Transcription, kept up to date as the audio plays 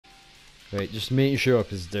Right, just making sure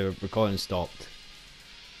because the recording stopped.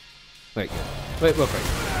 Wait, wait, wait.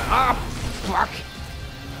 Ah, fuck!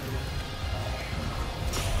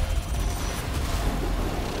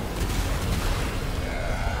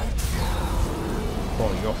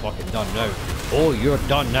 Oh, you're fucking done now. Oh, you're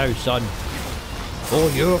done now, son. Oh,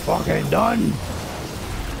 you're fucking done.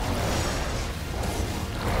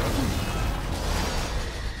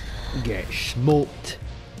 Get smoked,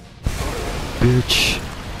 bitch.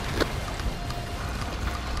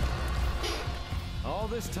 All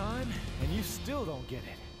this time, and you still don't get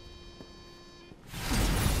it.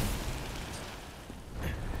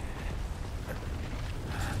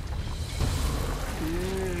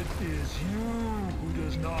 It is you who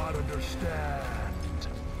does not understand.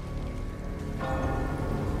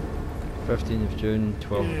 15th of June,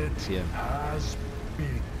 12 p.m. Has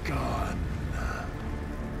begun.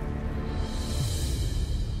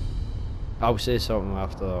 I'll say something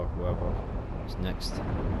after whoever is next.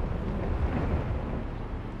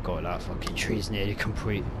 God, that fucking tree's nearly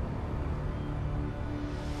complete.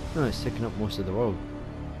 No, it's taking up most of the world.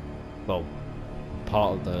 Well,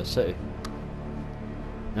 part of the city.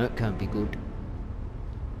 That can't be good.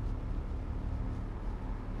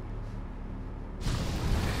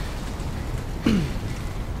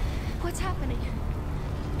 What's happening?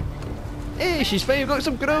 Hey, she's finally got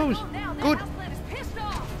some girls. Good.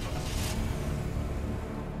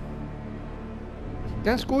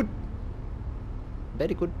 That's good.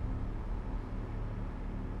 Very good.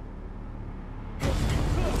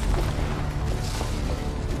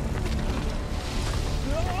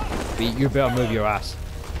 Beat, you better move your ass.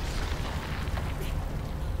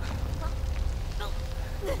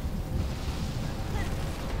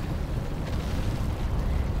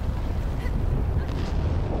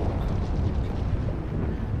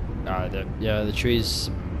 Yeah, the tree's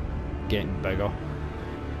getting bigger.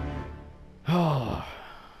 Oh.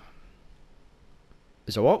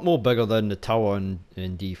 It's a lot more bigger than the tower in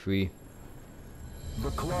D3. The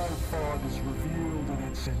Clive is revealed in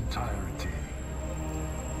its entirety.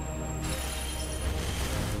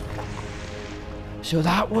 So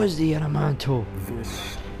that was the Elemental.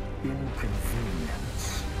 This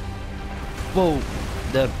inconvenience. Well,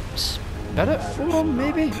 the spirit form,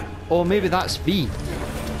 maybe? Or maybe that's V.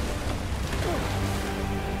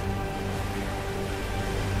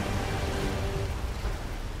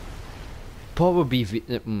 Probably V.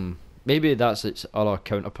 Maybe that's its other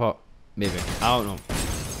counterpart. Maybe. I don't know.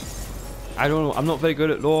 I don't know. I'm not very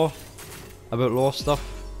good at lore. About lore stuff.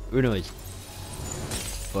 Who knows?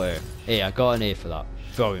 But hey, I got an A for that.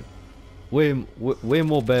 Brilliant. Way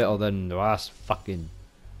more better than the last fucking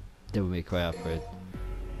Devil May Cry I played.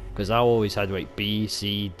 Because I always had like B,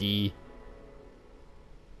 C, D.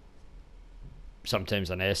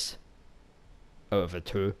 Sometimes an S. Out of a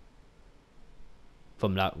 2.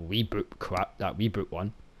 From that reboot crap, that reboot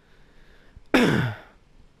one. Don't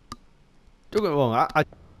get me wrong, I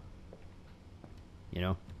you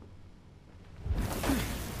know.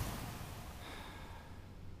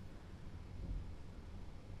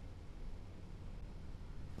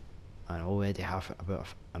 And already half about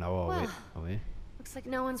an hour Well, away. Looks like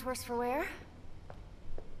no one's worse for wear.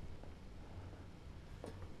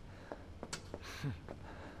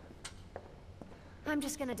 I'm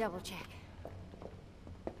just gonna double check.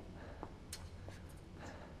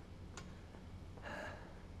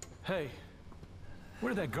 Hey,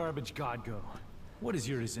 where did that garbage god go? What is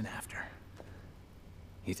Urizen after?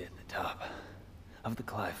 He's in the top of the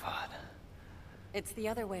Clive. It's the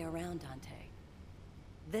other way around, Dante.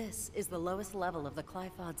 This is the lowest level of the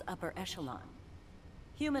Clifod's upper echelon.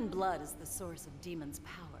 Human blood is the source of demon's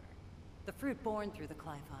power. The fruit born through the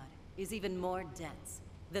Clifod is even more dense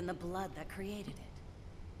than the blood that created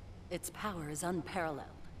it. Its power is unparalleled.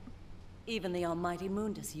 Even the almighty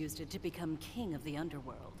Mundus used it to become king of the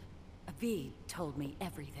underworld. Avid told me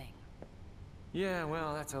everything. Yeah,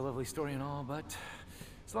 well, that's a lovely story and all, but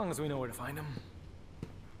as long as we know where to find him.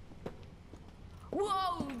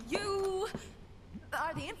 Whoa, you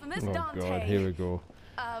are the infamous Dante. Oh god, here we go.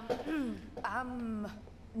 I'm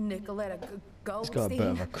Nicoletta He's got a Goldstein. bit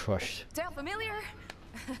of a crush. Sound familiar?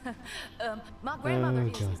 My grandmother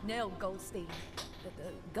is Nell Goldstein,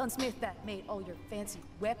 the gunsmith that made all your fancy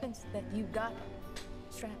weapons that you got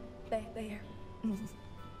strapped back there.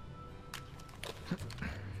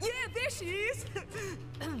 Yeah, there she is.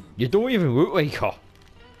 You don't even look like her.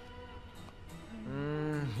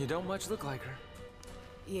 You don't much look like her.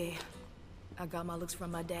 Yeah, I got my looks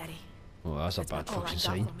from my daddy. Oh, that's a bad all I fucking got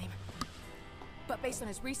sign. from him. But based on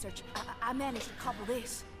his research, I managed to couple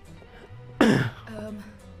this.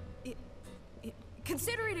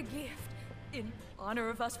 Consider it a gift. in honor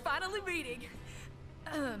of us finally meeting.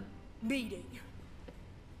 Meeting.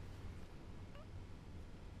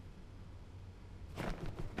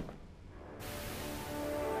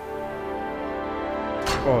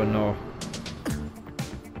 Oh no.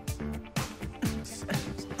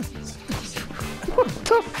 What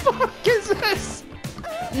the fuck is this?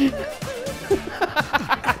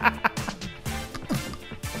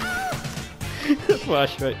 The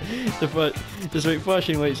flashlight. Just like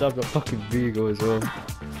flashing lights up the fucking vehicle as well.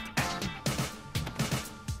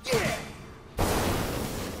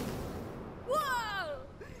 Whoa!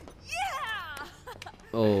 Yeah!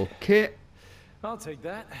 Okay. I'll take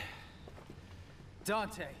that.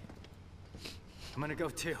 Dante, I'm gonna go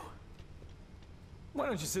too. Why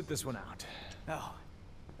don't you sit this one out? Oh,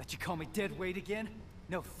 let you call me dead weight again?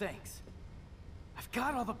 No thanks. I've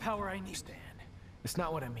got all the power I need. Stan, it's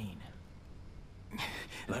not what I mean.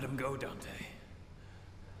 Let him go, Dante.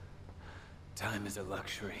 Time is a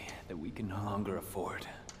luxury that we can no longer afford.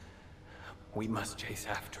 We must chase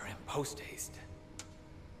after him post-haste.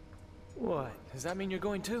 What? Does that mean you're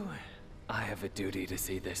going too? I have a duty to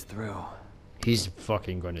see this through. He's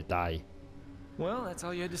fucking gonna die. Well, that's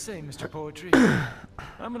all you had to say, Mr. Poetry.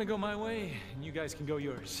 I'm gonna go my way, and you guys can go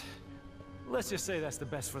yours. Let's just say that's the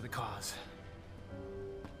best for the cause.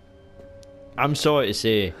 I'm sorry to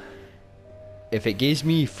say, if it gives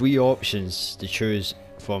me 3 options to choose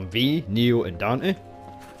from V, Neo and Dante,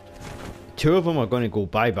 2 of them are going to go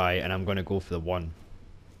bye-bye and I'm going to go for the 1.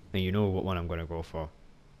 And you know what one I'm going to go for.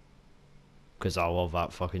 Because I love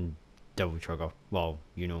that fucking devil trigger. Well,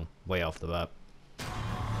 you know, way off the bat.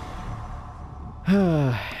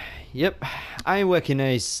 Yep, I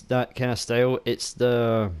recognise that kind of style. It's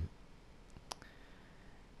the...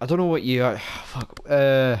 I don't know what you are... Fuck.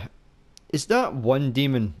 It's that one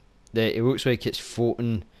demon that it looks like it's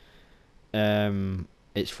floating.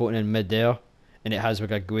 It's floating in mid-air. And it has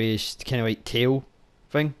like a greyish kind of like tail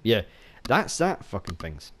thing. Yeah, that's that fucking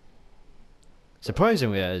things.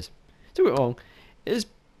 Surprisingly it is. Don't get me wrong, it is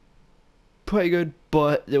pretty good,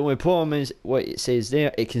 but the only problem is what it says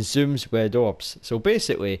there, it consumes red orbs. So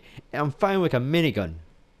basically, I'm firing like a minigun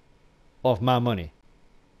off my money.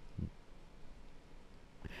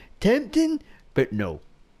 Tempting, but no.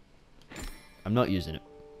 I'm not using it.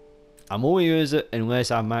 I'm only using it unless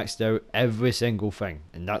I've maxed out every single thing,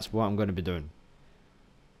 and that's what I'm going to be doing.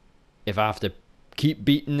 If I have to keep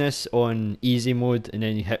beating this on easy mode and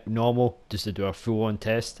then hit normal just to do a full on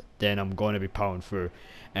test, then I'm going to be powering through.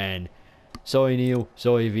 And sorry Neil,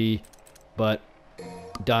 sorry V, but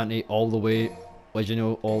Dante all the way,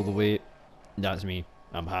 original all the way, that's me.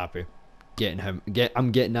 I'm happy. Getting him,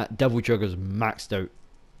 I'm getting that devil triggers maxed out.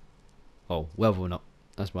 Oh, leveling up.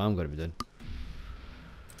 That's what I'm going to be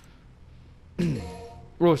doing.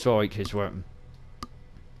 Roast like his weapon.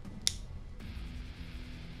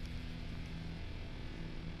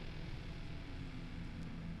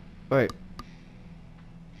 Right.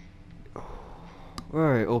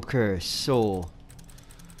 Right, okay, so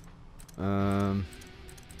here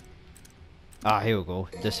we go,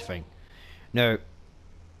 this thing. Now,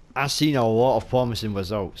 I've seen a lot of promising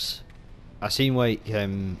results. I've seen like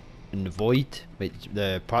in the void, like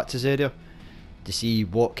the practice area, to see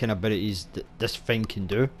what kind of abilities this thing can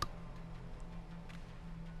do.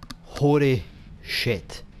 Holy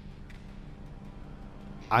shit.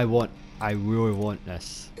 I really want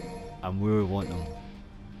this. I really want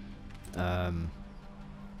them.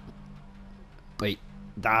 Like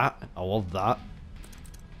that, I love that.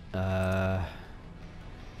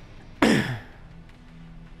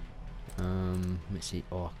 Let's see.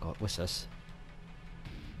 Oh god, what's this?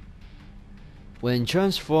 When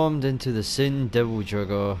transformed into the Sin Devil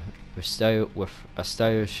Trigger with a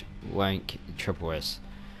stylish rank triple S,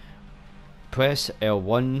 press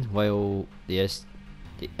L1 while the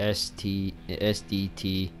SDT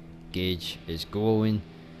gauge is glowing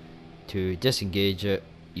to disengage it.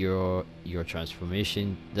 Your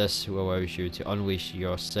transformation. This allows you to unleash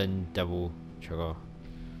your Sin Devil Trigger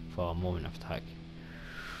for a moment of attack.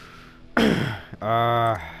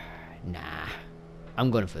 Nah,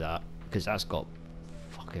 I'm going for that because that's got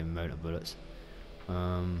fucking amount of bullets.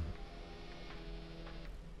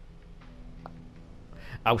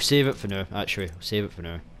 I'll save it for now. Actually, I'll save it for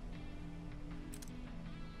now.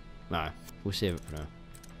 Nah, we'll save it for now.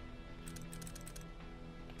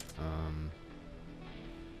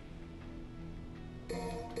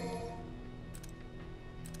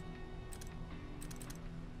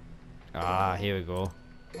 Here we go.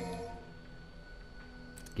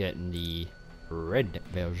 Getting the red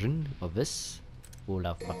version of this.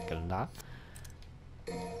 Hola fucking la.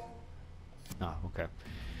 Okay.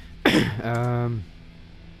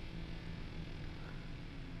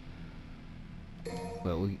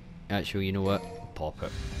 Well, actually, you know what? Pop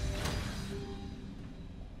it.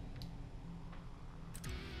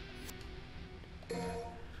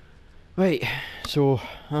 Right, so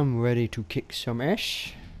I'm ready to kick some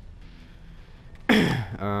ass.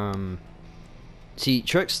 See,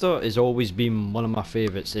 Trickster has always been one of my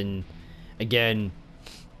favourites, and again,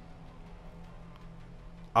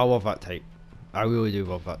 I love that type. I really do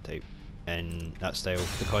love that type and that style,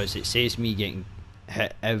 because it saves me getting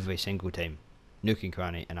hit every single time, nook and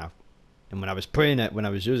cranny. And when I was playing it, when I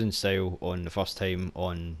was using style on the first time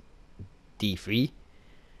on D3,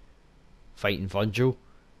 fighting Virgil,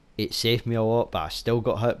 it saved me a lot, but I still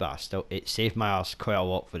got hit. But it saved my ass quite a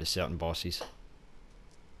lot for the certain bosses.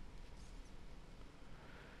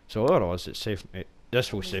 So overall, it saved me.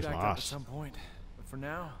 This will save my Back up at ass. some point, but for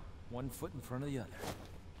now, one foot in front of the other.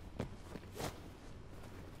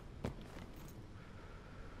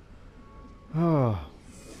 Oh.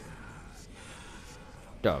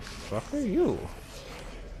 The fuck are you?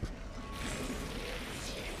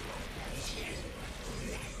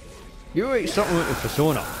 You like something like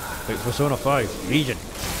Persona. Like Persona 5, Legion.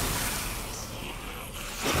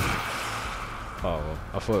 Oh well,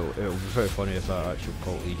 I thought it would be very funny if I actually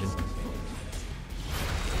called Legion.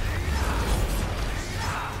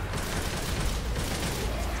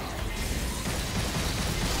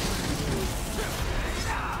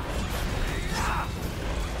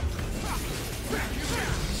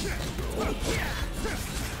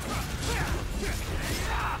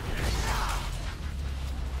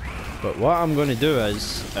 But what I'm going to do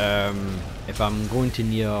is, if I'm going to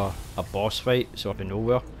near a boss fight, so up in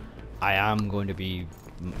nowhere, I am going to be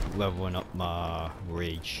leveling up my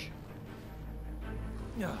rage.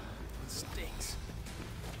 Yeah, it stinks.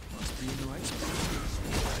 Must be in the right spot.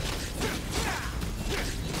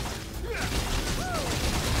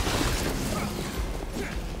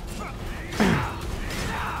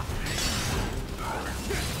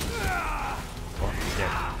 Fuck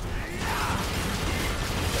yeah.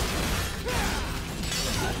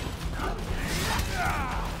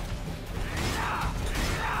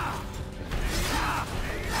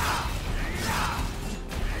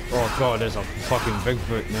 Oh god, there's a fucking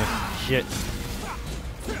Bigfoot now. Shit.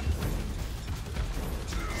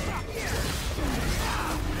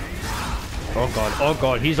 Oh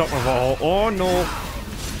god, he's up with a hole. Oh no!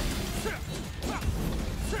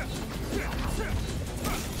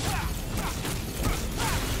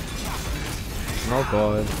 Oh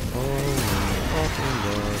god. Oh my fucking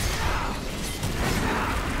god.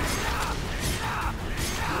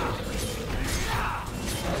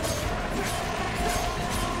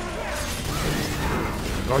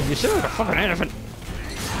 God, you sound like a fucking elephant.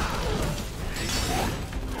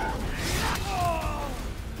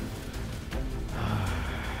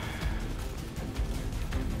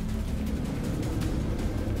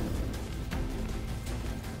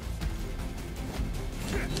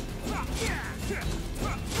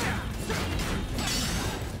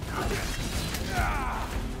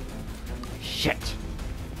 Shit.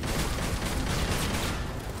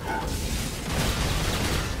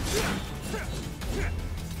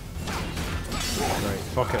 Right,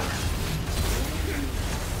 fuck it.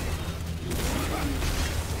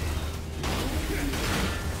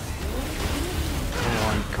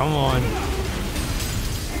 Come on.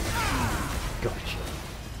 Gotcha.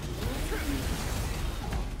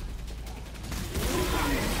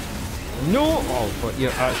 No! Oh, but yeah,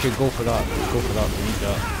 actually go for that. Go for that. We need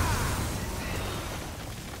that.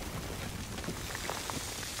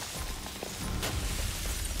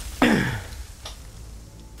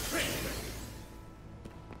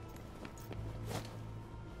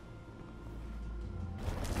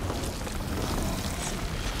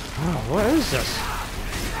 Oh, what is this?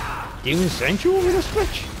 Demon sent you over this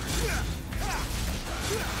bitch?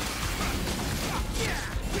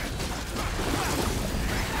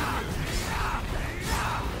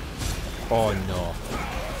 Oh no.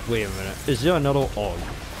 Wait a minute. Is there another? Oh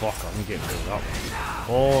fuck, I'm getting rid of that one.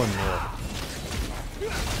 Oh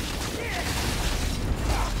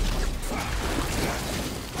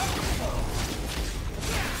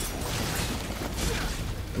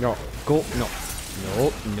no. No, go, no.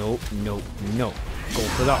 No, no, no, no. Go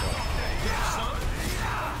for that one.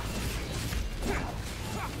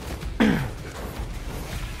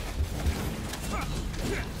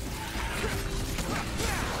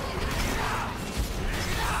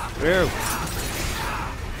 Ew.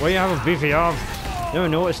 Why do you have a beefy arm? Never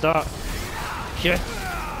noticed that. Shit.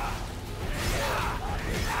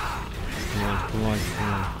 Come on, come on,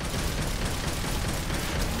 come on.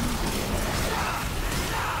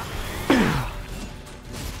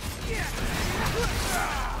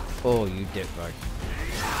 Oh, you dickbag.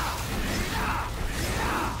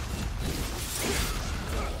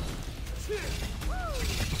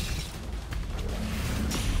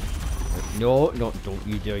 No, no, don't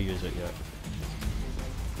you dare use it yet.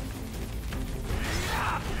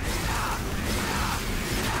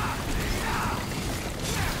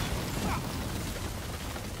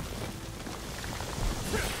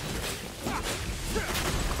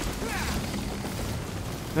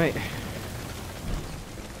 Right.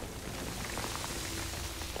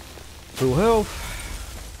 Full health,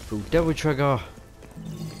 full double trigger,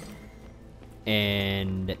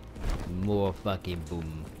 and more fucking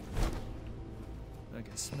boom. I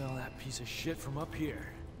can smell that piece of shit from up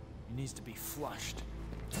here. He needs to be flushed.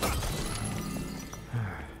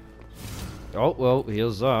 Oh well,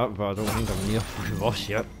 here's that, but I don't think I'm near full boss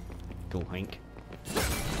yet. Don't think.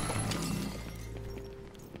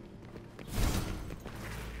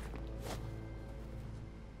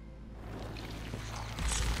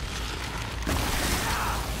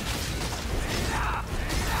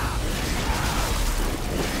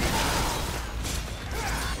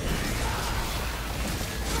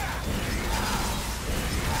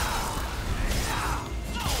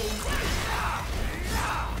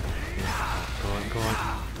 Come on.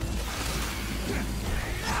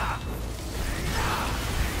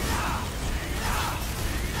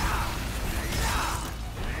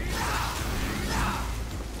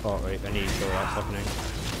 Oh right, I need to kill that fucking thing.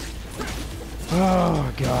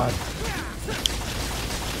 Oh god.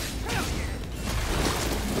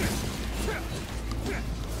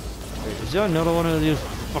 Wait, is there another one of these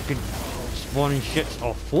fucking spawning shits?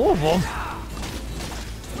 Oh, 4 of them?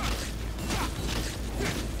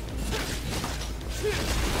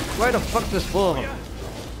 Why the fuck there's 4 of them?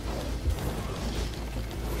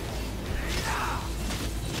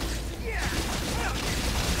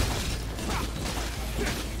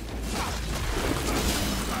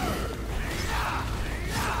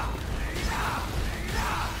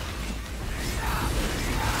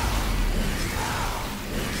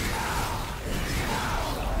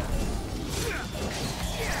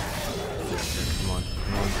 Come on.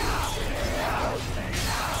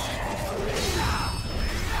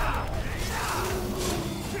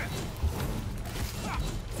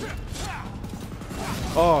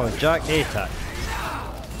 Oh, Jack A-Tack.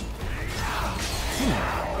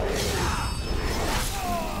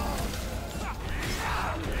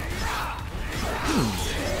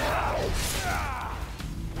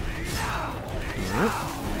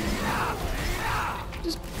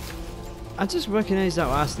 I just recognise that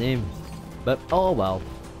last name, but oh well.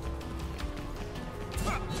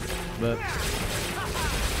 But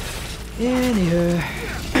anywho,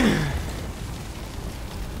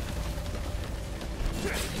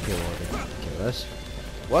 kill this.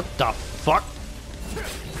 What the fuck?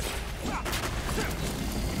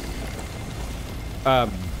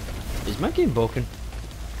 Is my game broken?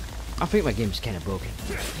 I think my game's kind of broken.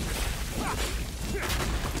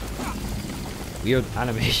 Weird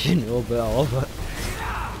animation, a little bit, I love it.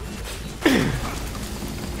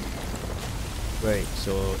 Right,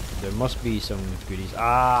 so there must be some goodies.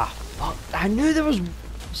 Ah, fuck! I knew there was.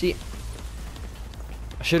 See,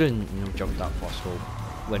 I should have jumped that first hole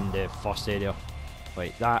when the first area.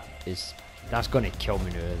 Right, that's gonna kill me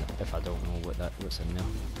now if I don't know what's in there.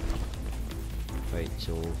 Right,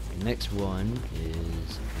 so the next one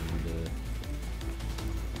is in the.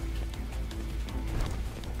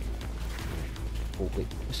 Oh wait,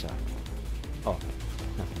 what's that? Oh,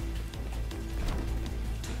 nothing.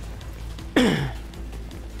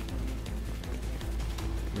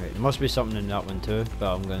 Right, there must be something in that one too,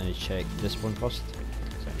 but I'm gonna check this one first.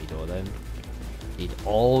 Cause I need all them. Need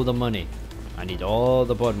all the money. I need all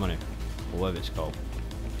the blood money. Or whatever it's called.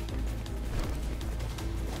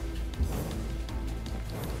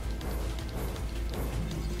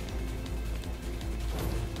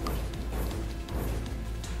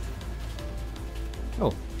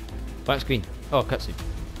 Oh, black screen. Oh, cutscene.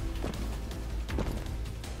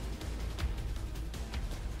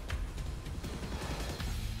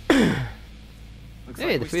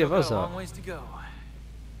 Hey, the 3 of us are. Long ways to go.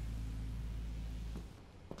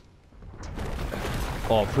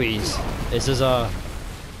 Oh please, is this a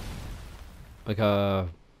like a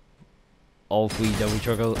all 3 devil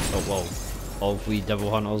trigger? Oh well, all 3 devil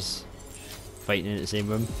hunters fighting in the same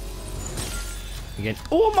room again.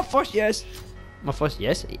 Oh, my first yes. My first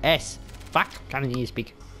yes. Fuck, can't even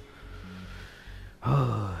speak.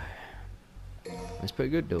 Oh, that's pretty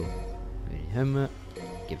good though. Give him it.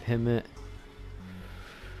 Give him it.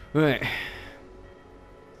 Right.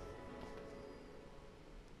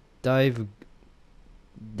 Diving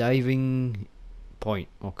point.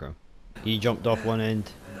 Okay. He jumped off one end,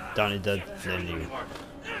 Danny did, then you.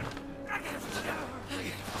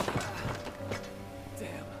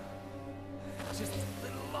 Damn. Just a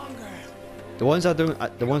little longer. The ones I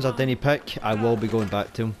don't, the ones I didn't pick, I will be going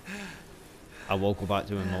back to. I will go back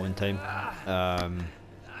to in my own time. I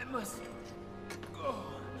must go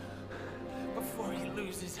before he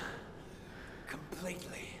loses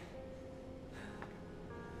completely.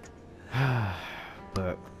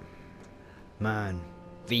 But man,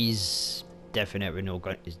 V's definitely no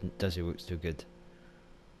good. Does he look too good?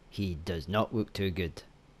 He does not look too good.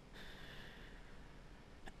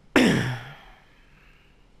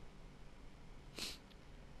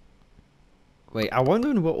 Wait, I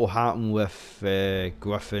wonder what will happen with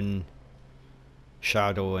Griffin,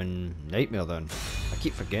 Shadow, and Nightmare then. I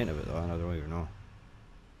keep forgetting about that, and I don't even know.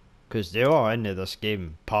 Because they are into this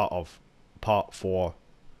game, part of part 4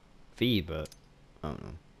 V, but I don't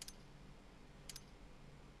know.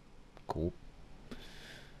 Cool.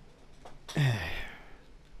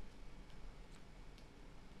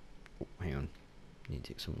 Oh, hang on. Need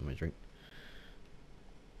to take some of my drink.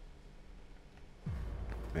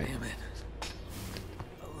 Right. Damn it.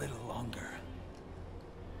 A little longer.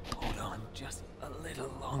 Hold on just a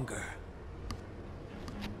little longer.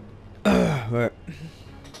 Right.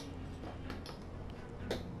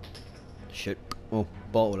 Shit. Oh,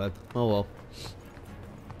 bottle lad. Oh well.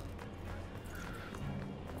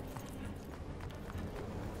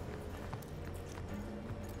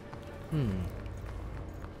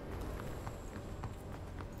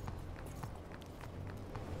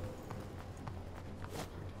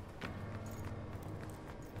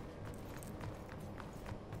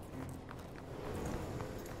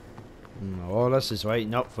 Oh, this is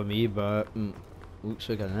lighting up for me, but looks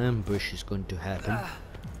like an ambush is going to happen.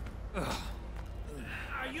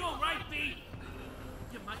 Are you alright, B?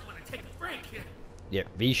 You might want to take a break. Yeah,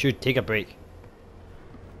 V should take a break.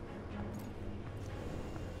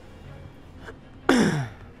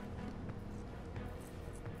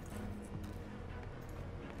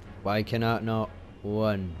 Why cannot not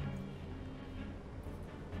one?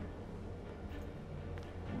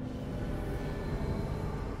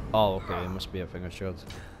 Oh, okay, it must be a finger shield.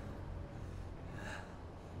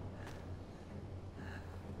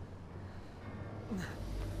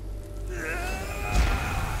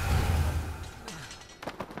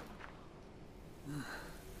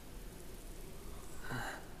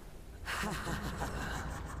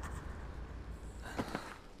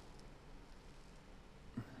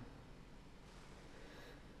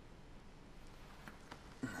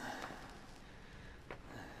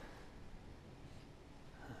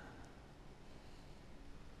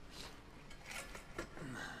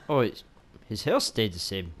 Oh, his hair stayed the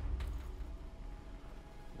same.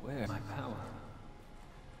 Where's my power?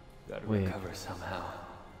 Gotta Wait. recover somehow.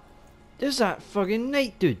 There's that fucking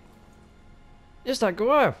knight dude. There's that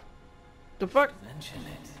Goliath. The fuck? Mention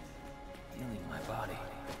it. Healing my body.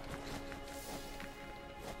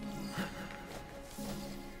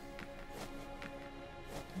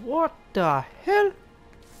 What the hell?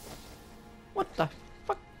 What the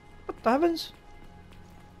fuck? What the heavens?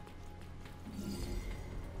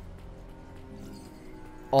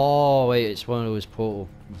 Oh wait, it's one of those portal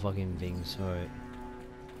fucking things, alright.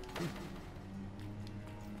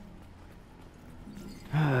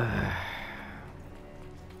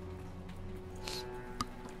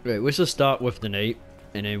 Right, let's just start with the knight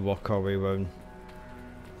and then work our way around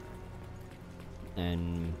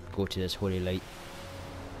and go to this holy light.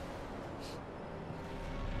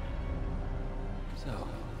 So,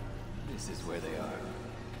 this is where they are.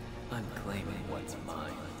 I'm claiming what's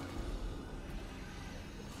mine.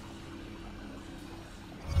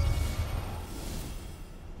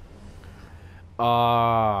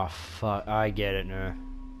 Ah, fuck, I get it now.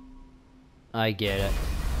 I get it.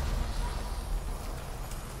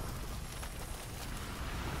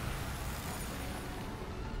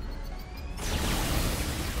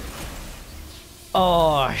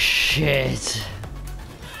 Oh, shit.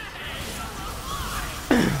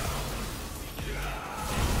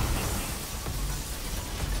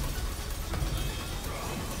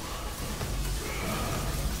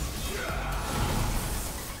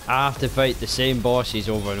 I have to fight the same bosses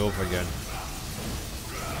over and over again.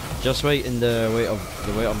 Just like in the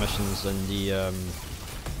waiter missions and the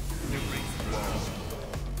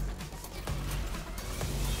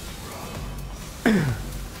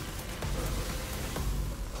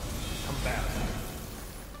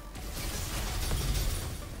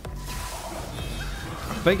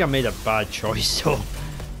I think I made a bad choice, so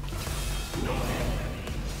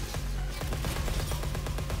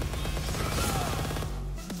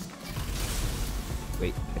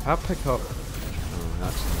If I pick up... Oh,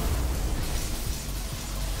 that's not...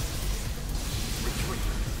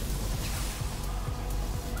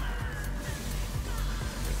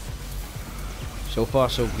 So far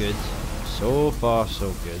so good. So far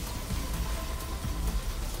so good.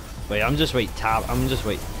 Wait, I'm just hitting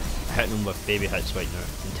them with baby hits right now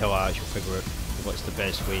until I actually figure out what's the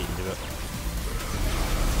best way to do it.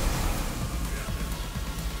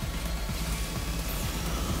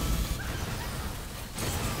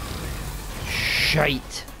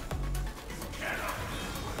 Shite!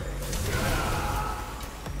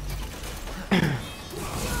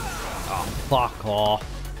 Oh, fuck off.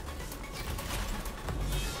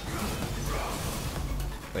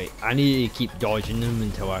 Wait, I need to keep dodging them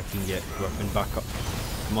until I can get weapon back up.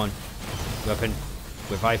 Come on. Weapon.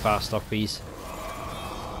 Revive faster, please.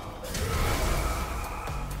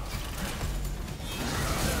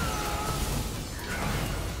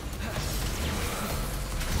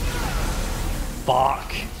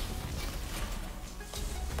 Fuck.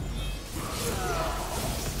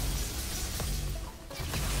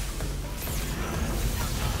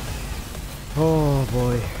 Oh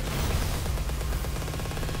boy.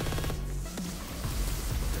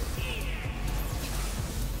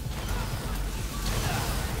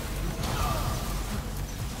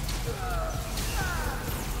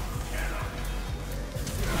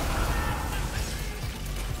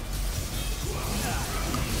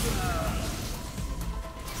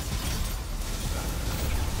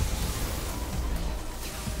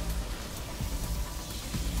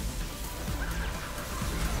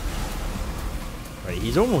 Right,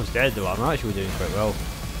 he's almost dead though. I'm actually doing quite well.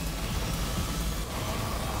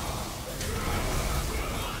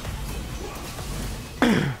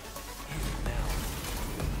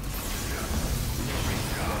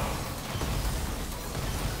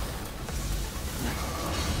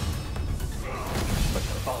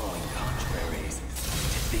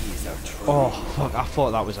 Oh fuck, I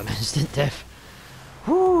thought that was an instant death.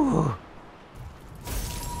 Whew.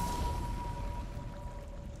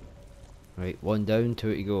 Right, one down,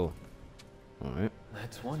 two to go. Alright.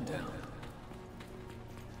 That's one down.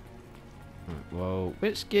 Right, well,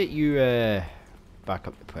 let's get you back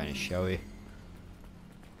up to 20, shall we?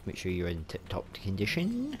 Make sure you're in tip-top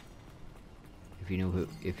condition. If you know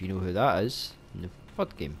who that is in the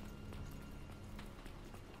third game.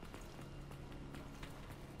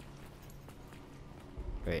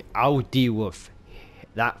 Right, I'll deal with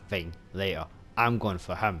that thing later. I'm going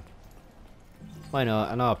for him. Why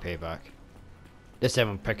not? And I'll pay back. This time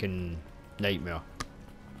I'm picking Nightmare.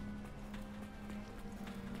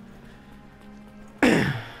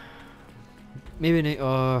 Maybe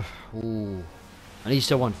Nightmare. Ooh. I need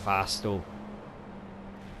someone fast though.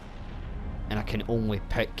 And I can only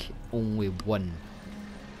pick one.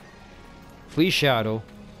 Free Shadow.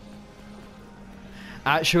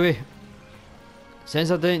 Actually,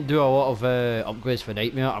 since I didn't do a lot of upgrades for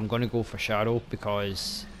Nightmare, I'm gonna go for Shadow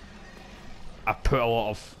because I put a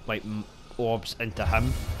lot of like orbs into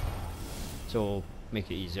him, so make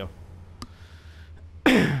it easier.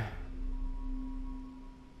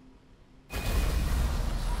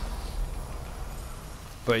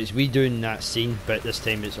 But it's redoing that scene, but this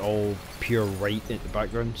time it's all pure white in the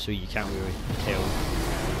background, so you can't really tell.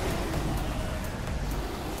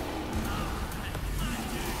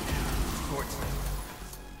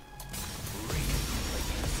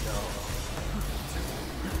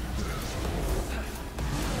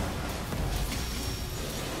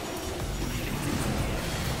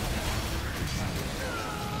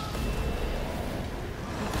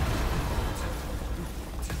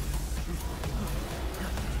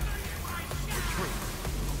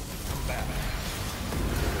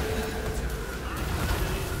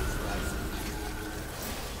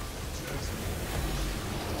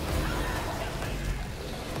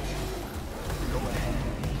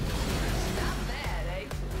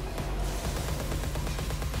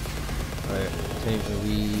 Time to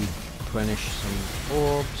replenish some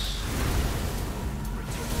orbs.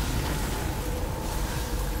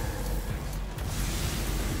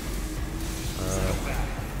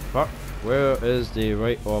 Fuck, where is the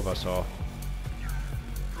right orb I saw?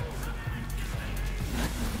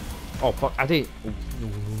 Oh fuck, I didn't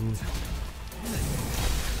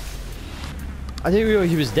realize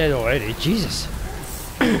he was dead already, Jesus.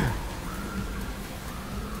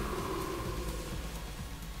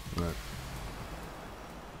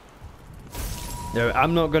 Now,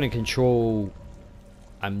 I'm not going to control...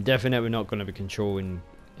 I'm definitely not going to be controlling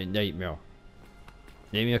Nightmare.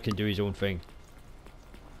 Nightmare can do his own thing.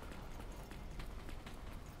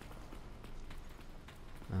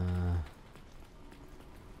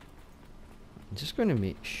 I'm just going to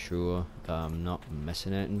make sure that I'm not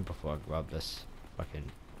missing anything before I grab this fucking...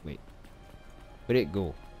 Wait. Where'd it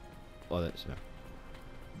go? Oh, that's there.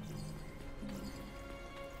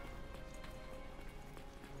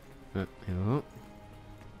 Here we go.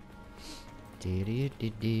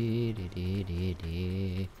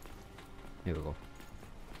 There we go.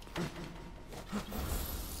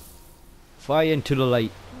 Fly into the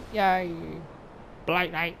light. Yay!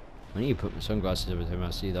 Bright light. I need to put my sunglasses every time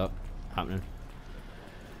I see that happening.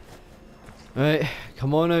 Right,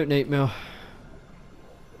 come on out, Nightmare.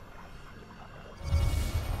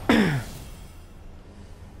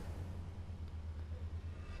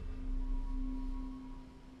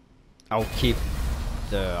 I'll keep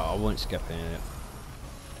the... I won't skip any of it.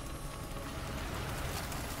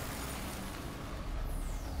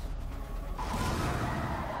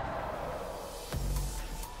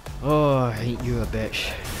 Oh, ain't you a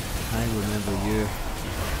bitch. I remember you.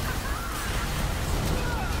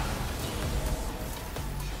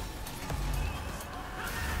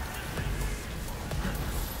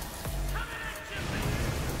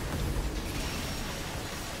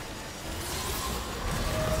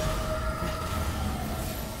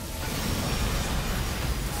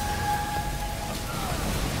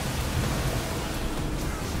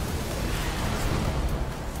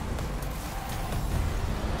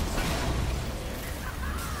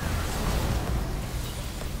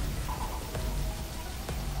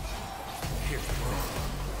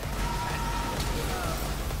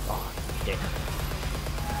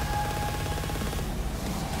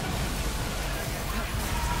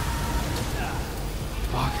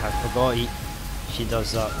 Fuck, I forgot she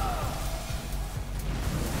does that.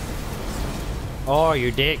 Oh,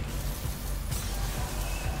 you dick.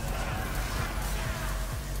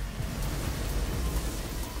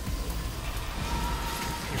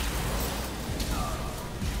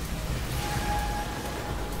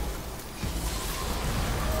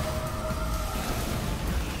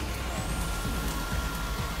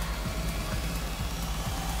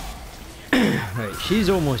 Right, she's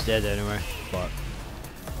almost dead anyway, but...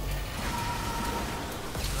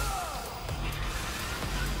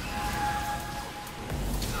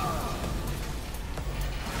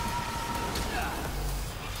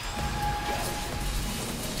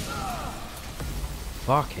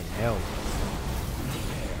 Fucking hell.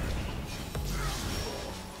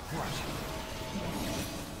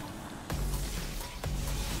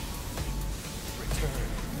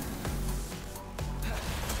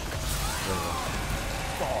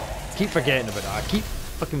 Keep forgetting about that. I keep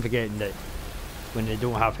fucking forgetting that when they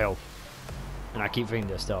don't have health. And I keep thinking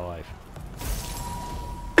they're still alive.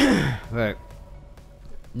 Right.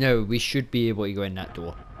 Now, we should be able to go in that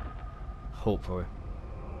door. Hopefully.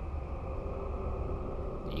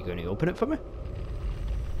 Are you going to open it for me?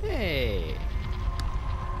 Hey!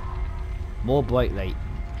 More bright light.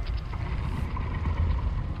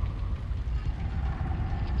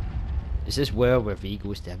 Is this where V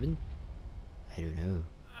goes to heaven? I don't know.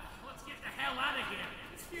 Let's get the hell out of here.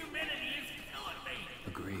 This humidity is killing me.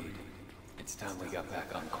 Agreed. It's time we got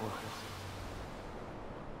back on course.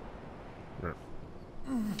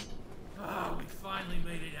 Oh, we finally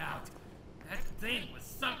made it out. That thing was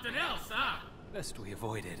something else, huh? Best we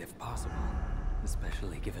avoid it if possible,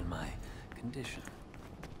 especially given my condition.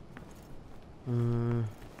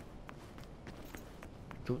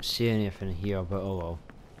 Don't see anything here, but oh well.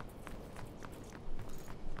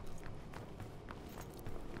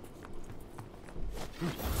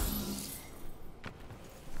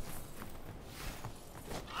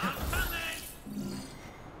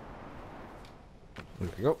 There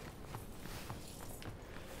we go.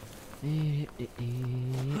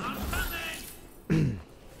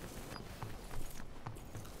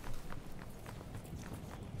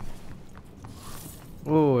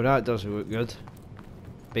 Oh, that does look good.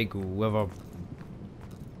 Big liver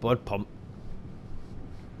blood pump.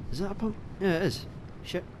 Is that a pump? Yeah, it is.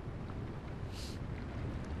 Shit.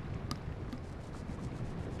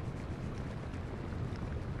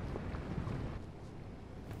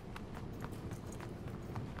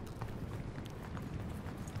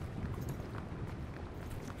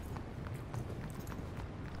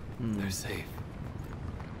 They're safe.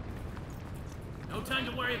 No time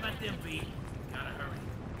to worry about them, V. Gotta hurry.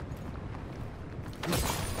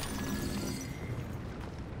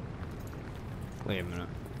 Wait a minute.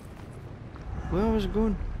 Where was it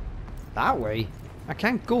going? That way? I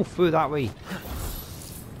can't go through that way.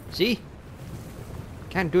 See?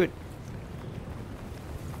 Can't do it.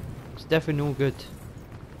 It's definitely no good.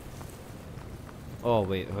 Oh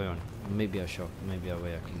wait, hold on. Maybe a shot. Maybe a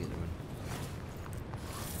way I can get the one.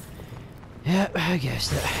 Yeah, I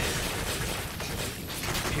guessed it.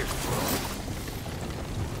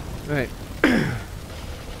 Right.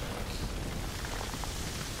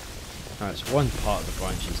 Alright, so one part of the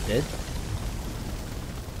branch is dead.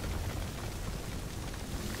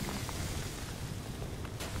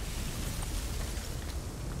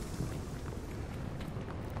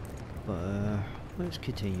 But let's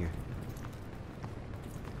continue.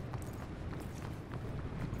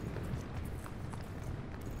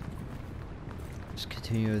 Let's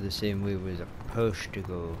continue the same way we're supposed to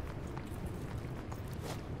go.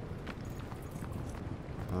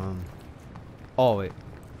 Oh wait.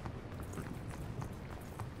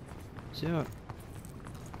 See what?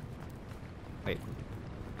 Wait.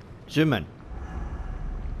 Zoom in.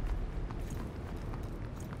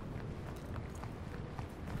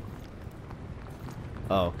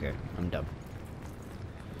 Oh, okay. I'm dumb.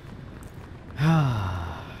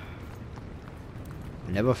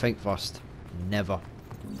 Never think first. Never.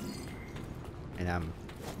 And I'm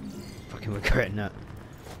fucking regretting that.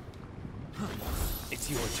 It's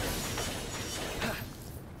your turn.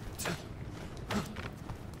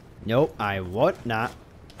 Nope, I want not.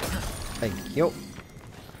 Thank you.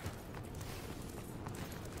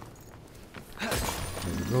 There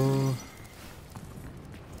we go.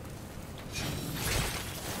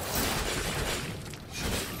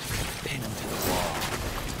 Pin him to the wall.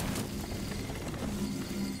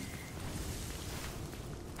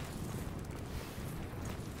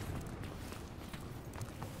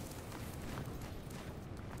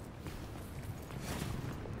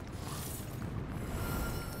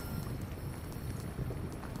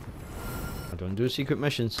 I don't do secret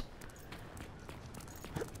missions.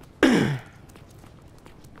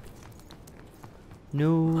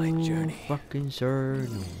 No, My journey fucking sir,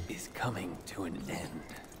 no. is coming to an end.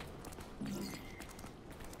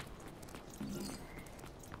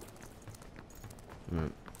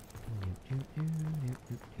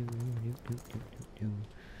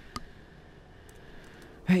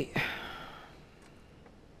 Hey.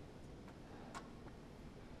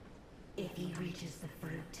 If he reaches the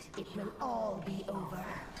fruit, it will all be over.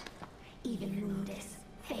 Even Mundus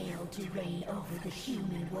failed to reign over the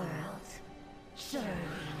human world. Surely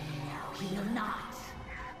he will not.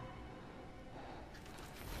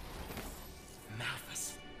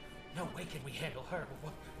 Malphus. No way can we handle her.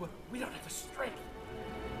 We don't have the strength.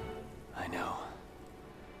 I know.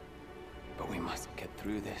 But we must get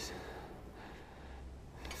through this.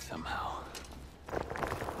 Somehow.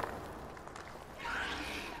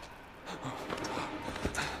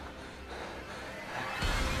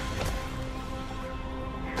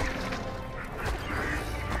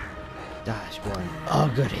 That's one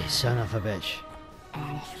ugly son of a bitch.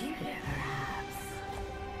 And here perhaps.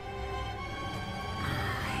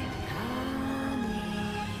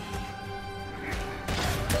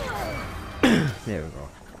 There we go.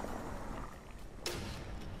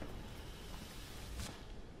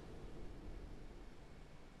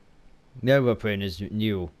 Now we're playing as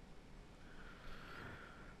new.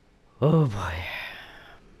 Oh boy.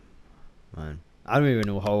 Man. I don't even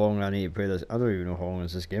know how long I need to play this. I don't even know how long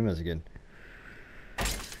this game is again.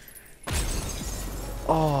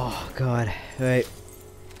 Oh god. Right.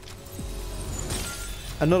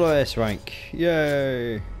 Another S rank.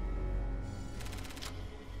 Yay.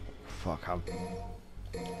 Fuck, I've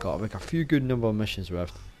got to make a few good number of missions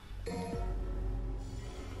worth.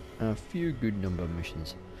 A few good number of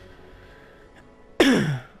missions.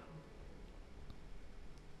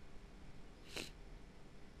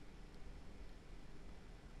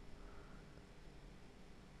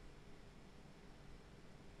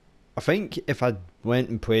 I think if I went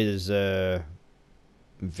and played as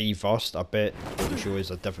V first, I bet it would show us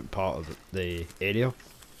a different part of the area,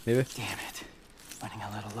 maybe. Damn it. Running a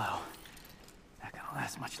little low. Not gonna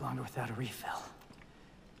last much longer without a refill.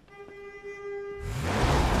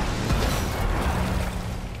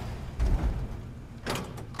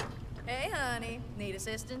 Hey, honey. Need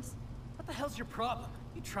assistance? What the hell's your problem?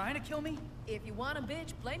 You trying to kill me? If you want a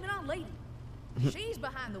bitch, blame it on Lady. She's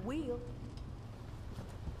behind the wheel.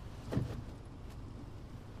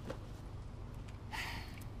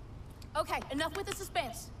 Okay, enough with the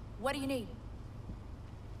suspense. What do you need?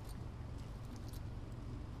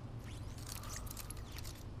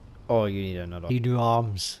 Oh, you need another. You do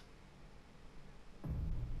arms.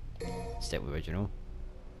 Stick with original.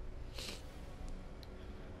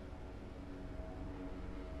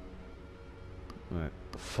 Right.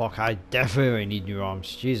 Fuck, I definitely need new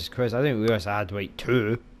arms. Jesus Christ, I didn't realise I had like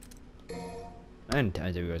 2. And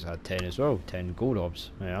I didn't realise I had 10 as well. 10 gold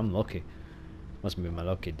orbs. Yeah, I'm lucky. Must be my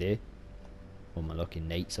lucky day. Or my lucky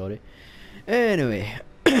night, sorry. Anyway.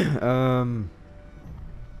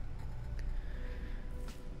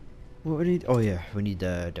 What we need? Oh yeah, we need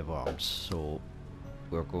the devil arms. So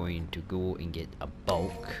we're going to go and get a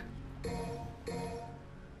bulk.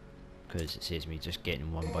 Because it says me just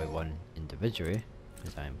getting one by one individually.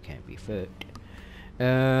 Because I can't be fucked.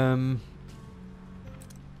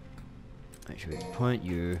 Actually, point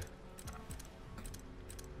you.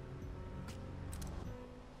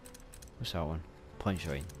 What's that one? Punch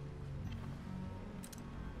line.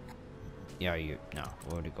 Yeah, you. No,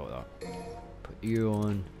 we already got that. Put you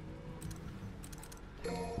on.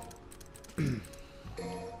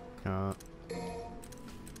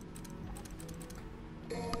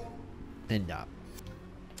 And that.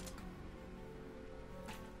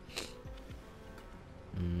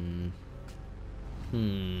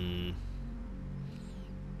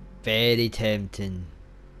 Very tempting.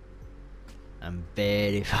 I'm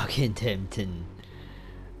very fucking tempting.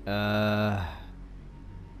 Nah,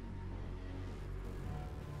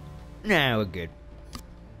 we're good.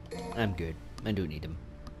 I'm good. I don't need them.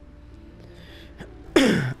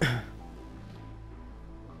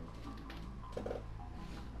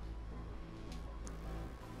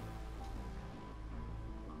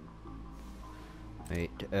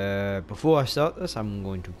 Right, before I start this, I'm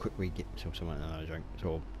going to quickly get something another drink.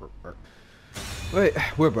 So, right,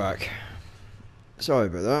 we're back. Sorry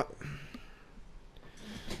about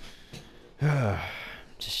that.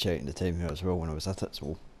 Just checking the time here as well when I was at it,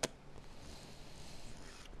 so.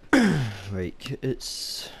 Right,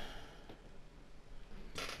 it's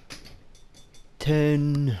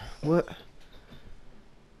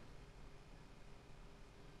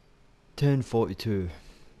 10:42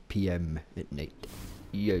 p.m. at night.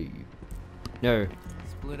 Yay. No.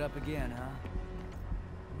 Split up again, huh?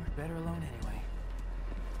 We're better alone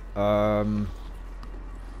anyway.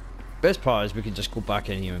 Best part is we can just go back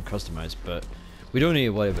in here and customize, but we don't need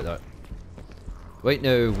to worry about that. Right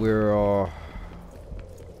now we're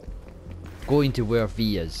going to where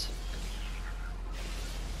V is.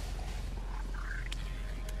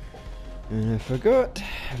 And I forgot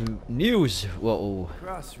Neil's little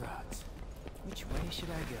Crossroads. Which way should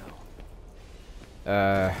I go?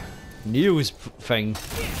 Neil's thing,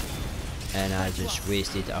 and I just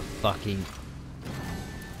wasted a fucking.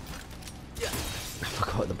 I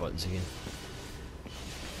forgot the buttons again.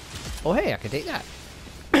 Oh hey, I can take that.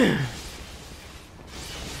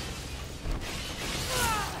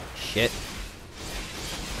 Shit.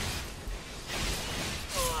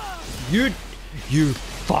 You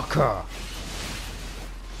fucker.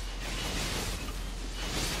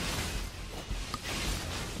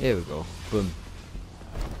 There we go. Boom.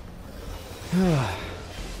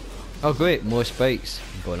 Oh great, more spikes.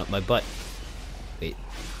 I'm going up my butt. Wait.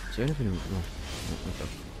 Is there anything? No. Okay.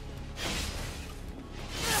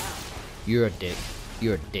 You're a dick.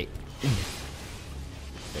 You're a dick.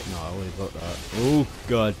 Wait, no, I already got that. Oh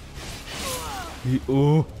god.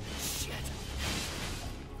 Oh.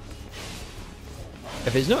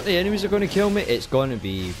 If it's not the enemies that are going to kill me, it's going to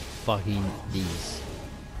be fucking these.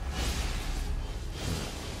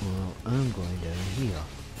 Well, I'm going down here.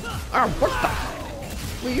 Oh, what the?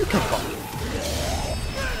 Where you come from?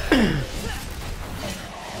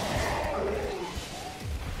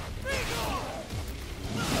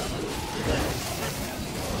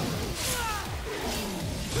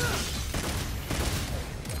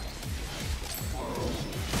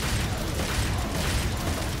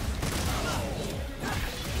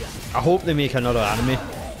 I hope they make another anime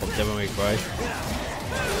of Devil May Cry.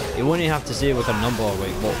 You won't even have to say like a number or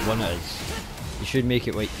like what one it is. You should make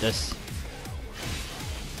it like this.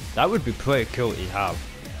 That would be pretty cool to have.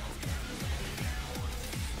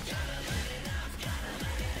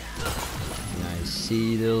 Nice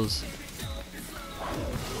seals.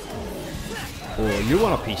 Oh, you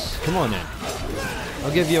want a piece? Come on in.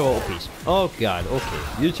 I'll give you a little piece. Oh god, okay.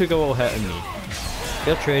 You took a little hit on me.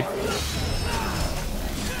 Fair trade.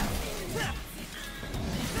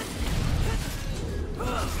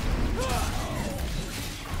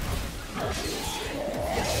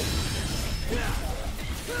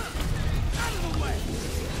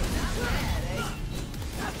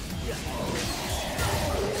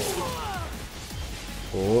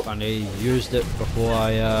 Oh, and he used it before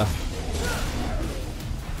I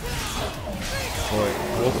before it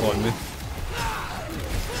broke on me.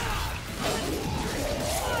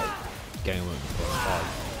 Getting away from the corner. Oh,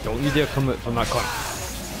 don't you dare come out from that corner.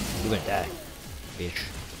 You're gonna die, bitch.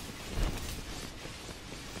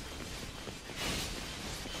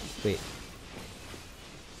 Wait.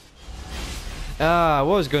 Ah, I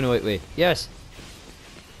was going the right way. Yes.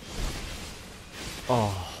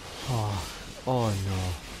 Oh. Oh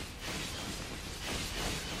no.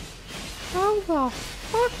 How the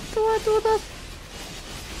fuck do I do this?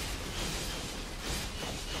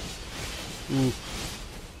 Ooh.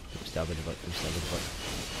 I'm stabbing the butt. I'm stabbing the butt.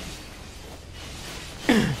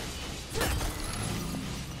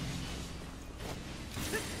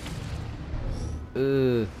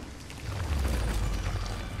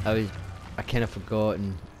 I kind of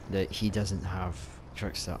forgotten that he doesn't have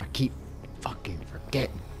trickster. I keep fucking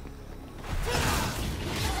forgetting.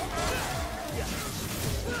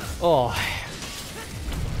 Oh.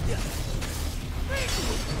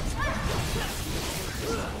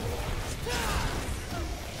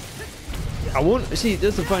 I won't see.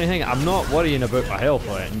 That's the funny thing. I'm not worrying about my health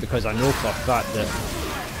or anything because I know for a fact that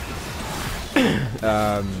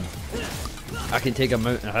I can take a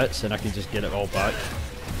mountain of hits and I can just get it all back.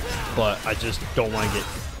 But I just don't want to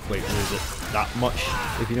lose it that much,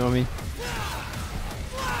 if you know what I mean.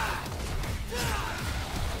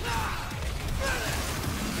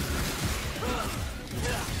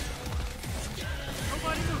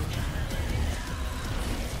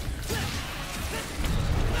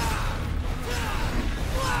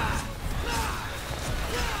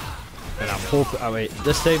 And I'm hoping. Oh wait,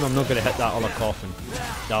 this time I'm not going to hit that other coffin,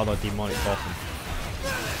 the other demonic coffin.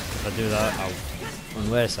 If I do that, I'll.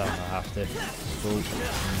 Unless I have to.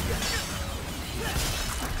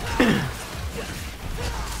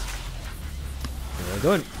 No, I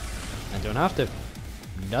don't. I don't have to.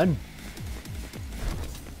 None.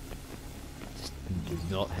 Just do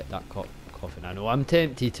not hit that coffin. I know I'm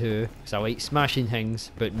tempted to, because I like smashing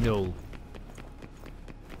things, but no.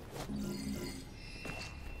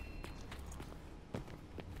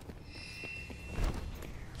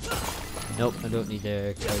 Nope, I don't need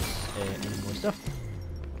any more stuff.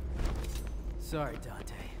 Sorry,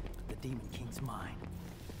 Dante. The Demon King's mine.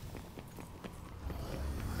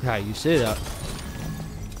 Yeah, you say that.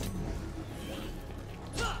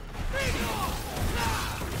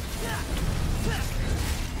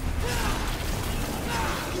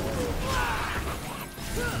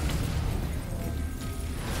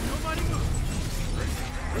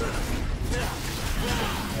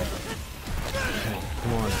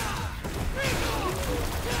 Come on.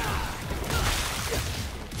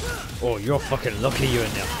 Oh, you're fucking lucky you're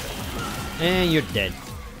in there. And you're dead.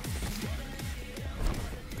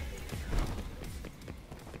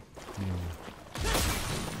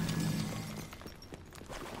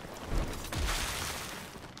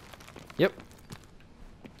 Yep.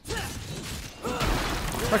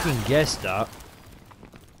 Fucking guessed that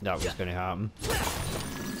was gonna happen.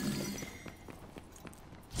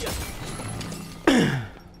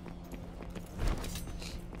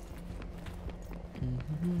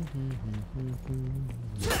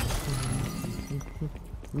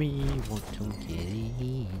 We want to get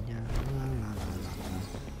in.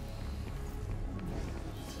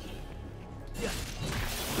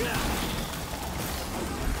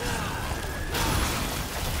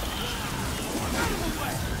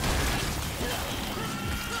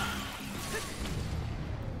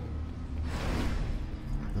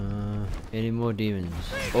 Any more demons?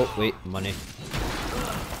 Oh wait, money.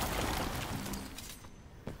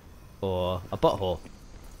 Or a butthole.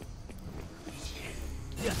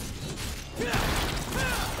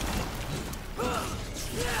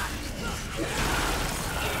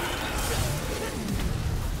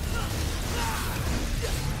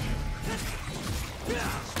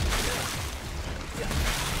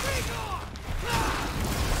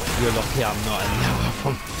 You're lucky I'm not in there with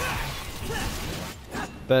him.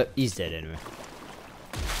 But he's dead anyway.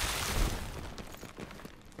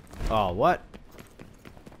 Oh, what?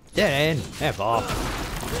 Dead end. F off.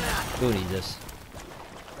 Don't need this.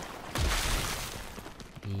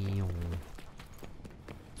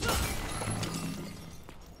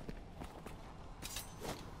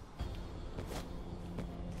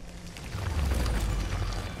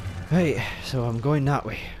 Right, so I'm going that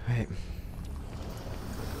way. Right.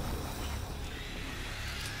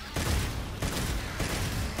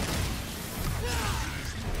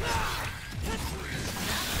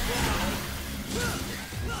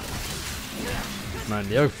 Man,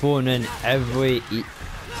 they're throwing in every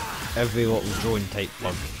little drone type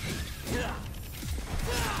bug.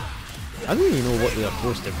 I don't even know what they're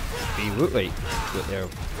supposed to be look like, what they're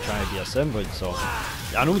trying to be assembled, so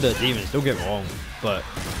I know they're demons, don't get me wrong, but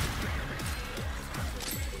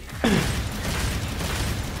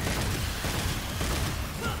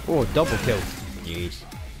oh, double kill. Yes.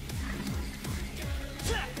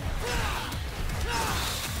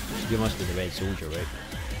 You must be the red soldier, right?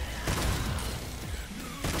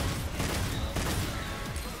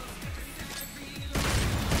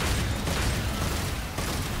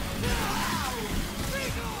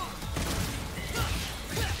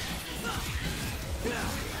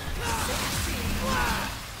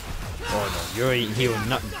 Oh no. You ain't healing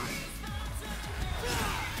nothing.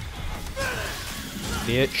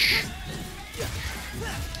 Bitch.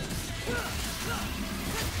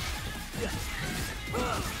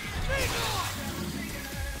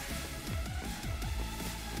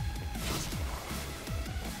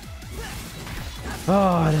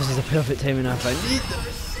 Oh, this is the perfect timing I find.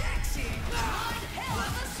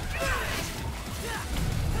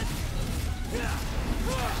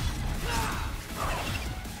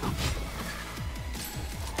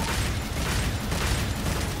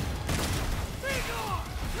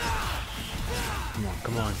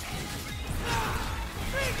 Come on.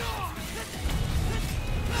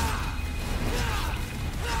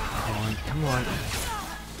 Come on, come on.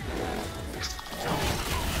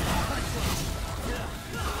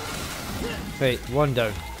 Wait, one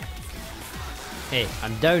down. Hey,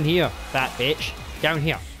 I'm down here, fat bitch. Down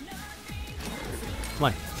here. Come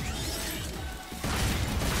on.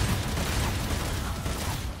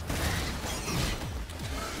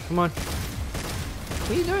 Come on.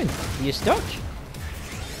 What are you doing? Are you stuck?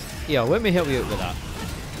 Yeah, let me help you out with that.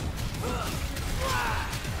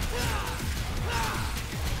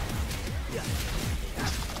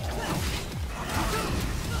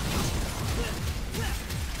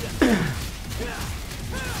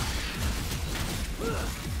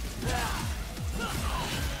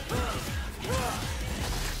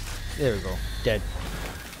 There we go. Dead.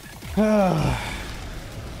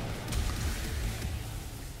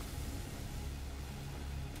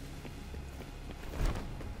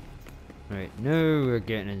 Right, now we're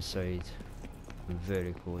getting inside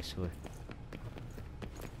very closely.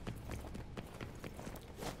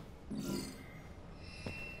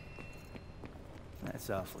 That's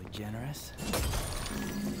awfully generous.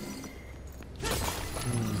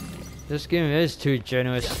 This game is too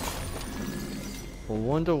generous. I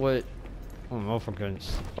wonder what... Oh, for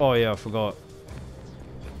goodness. Oh yeah, I forgot.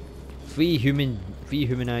 Free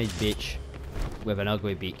humanized bitch with an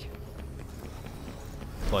ugly beak.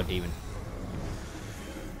 Blood demon.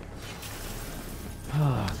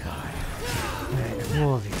 Oh god. Right,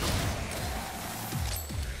 more of these.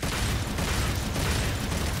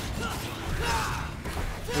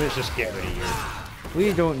 Let's just get rid of you.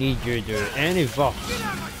 We don't need you to do any buffs.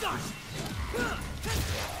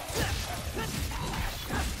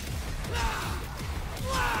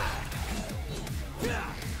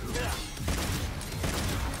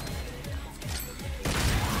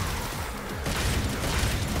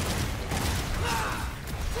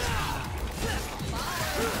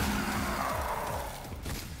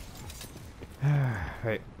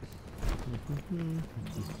 Right.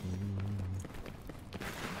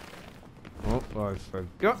 Oh, I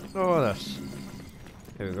forgot all this.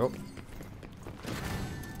 Here we go.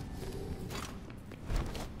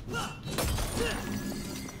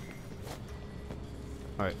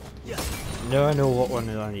 Alright. Now I know what one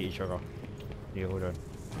I need to trigger. Yeah, hold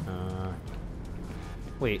on.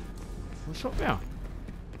 Wait. What's up there?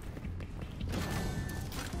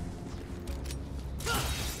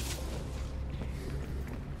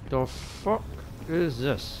 The fuck is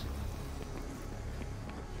this?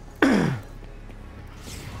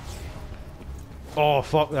 Oh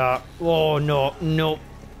fuck that. Oh no, nope.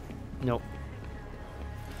 Nope.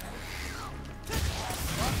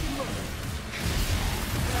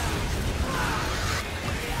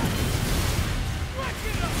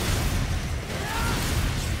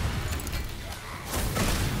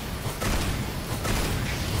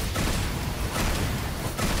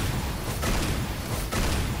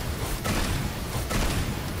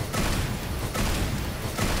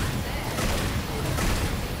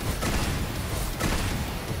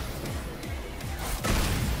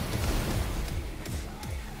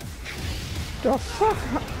 The fuck?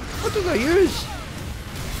 What did I use?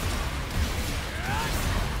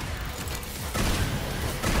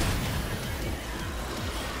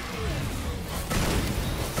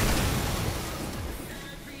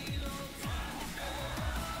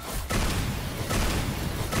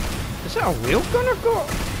 Is that a wheel gun I've got?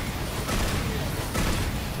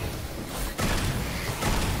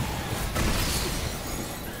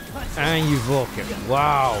 And you evoke it.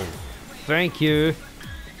 Wow. Thank you.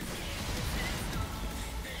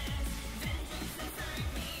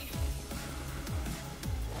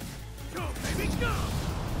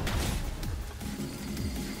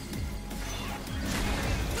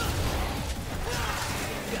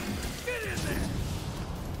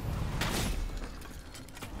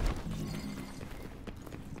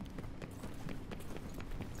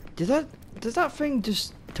 Does that thing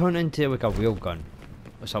just turn into like a wheel gun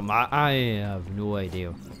or something? I have no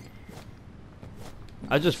idea.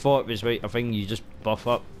 I just thought it was like a thing you just buff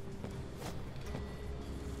up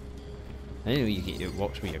I didn't know you get it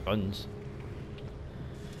walks with your guns.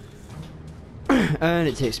 And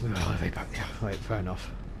it takes me all the way back there. Right, fair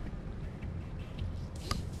enough.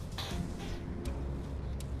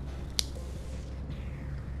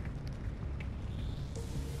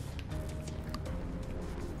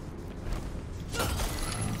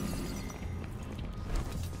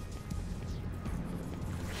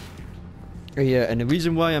 Yeah, and the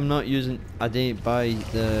reason why I'm not using, I didn't buy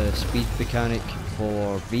the speed mechanic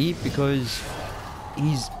for V because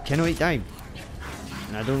he's kind of like dying.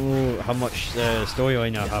 And I don't know how much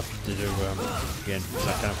storyline I have to do again, because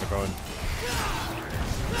I kind of forgotten.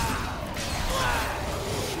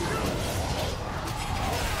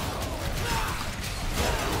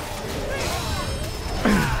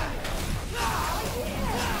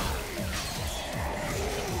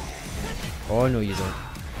 Oh no, you don't.